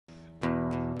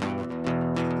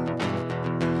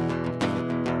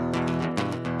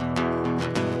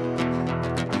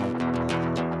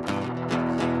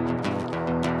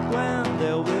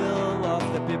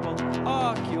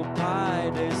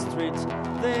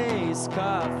They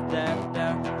scoffed that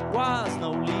there was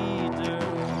no leader.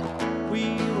 We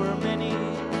were many,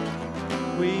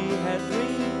 we had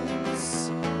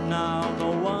dreams. Now no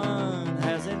one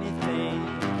has anything.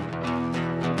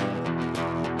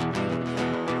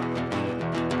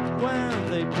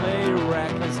 When they play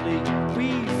recklessly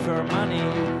with our money,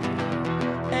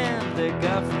 and the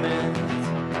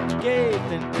government gave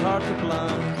them carte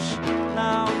blanche.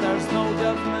 Now there's no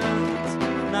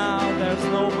government, now there's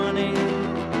no money,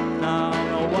 now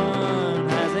no one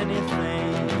has anything.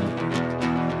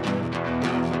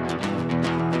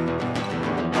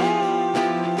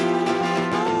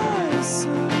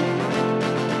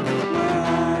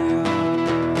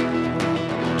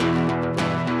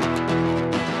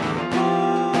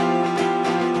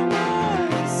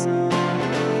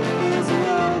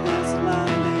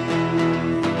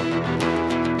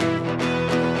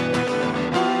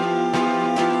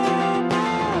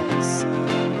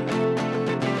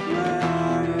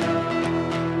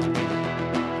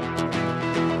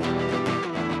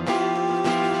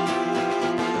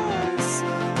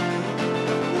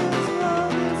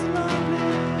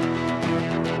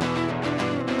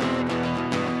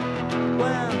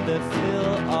 The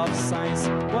field of science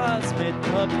was made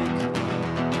public.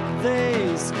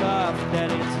 They scoffed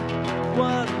that it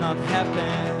would not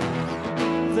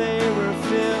happen. They were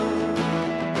filled,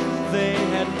 they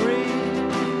had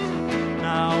breathed.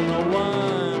 Now no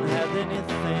one had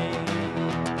anything.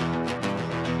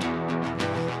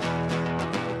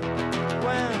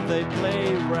 When they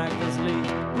play recklessly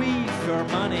with your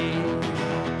money,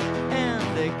 and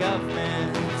the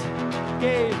government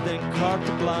gave them carte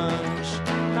blanche.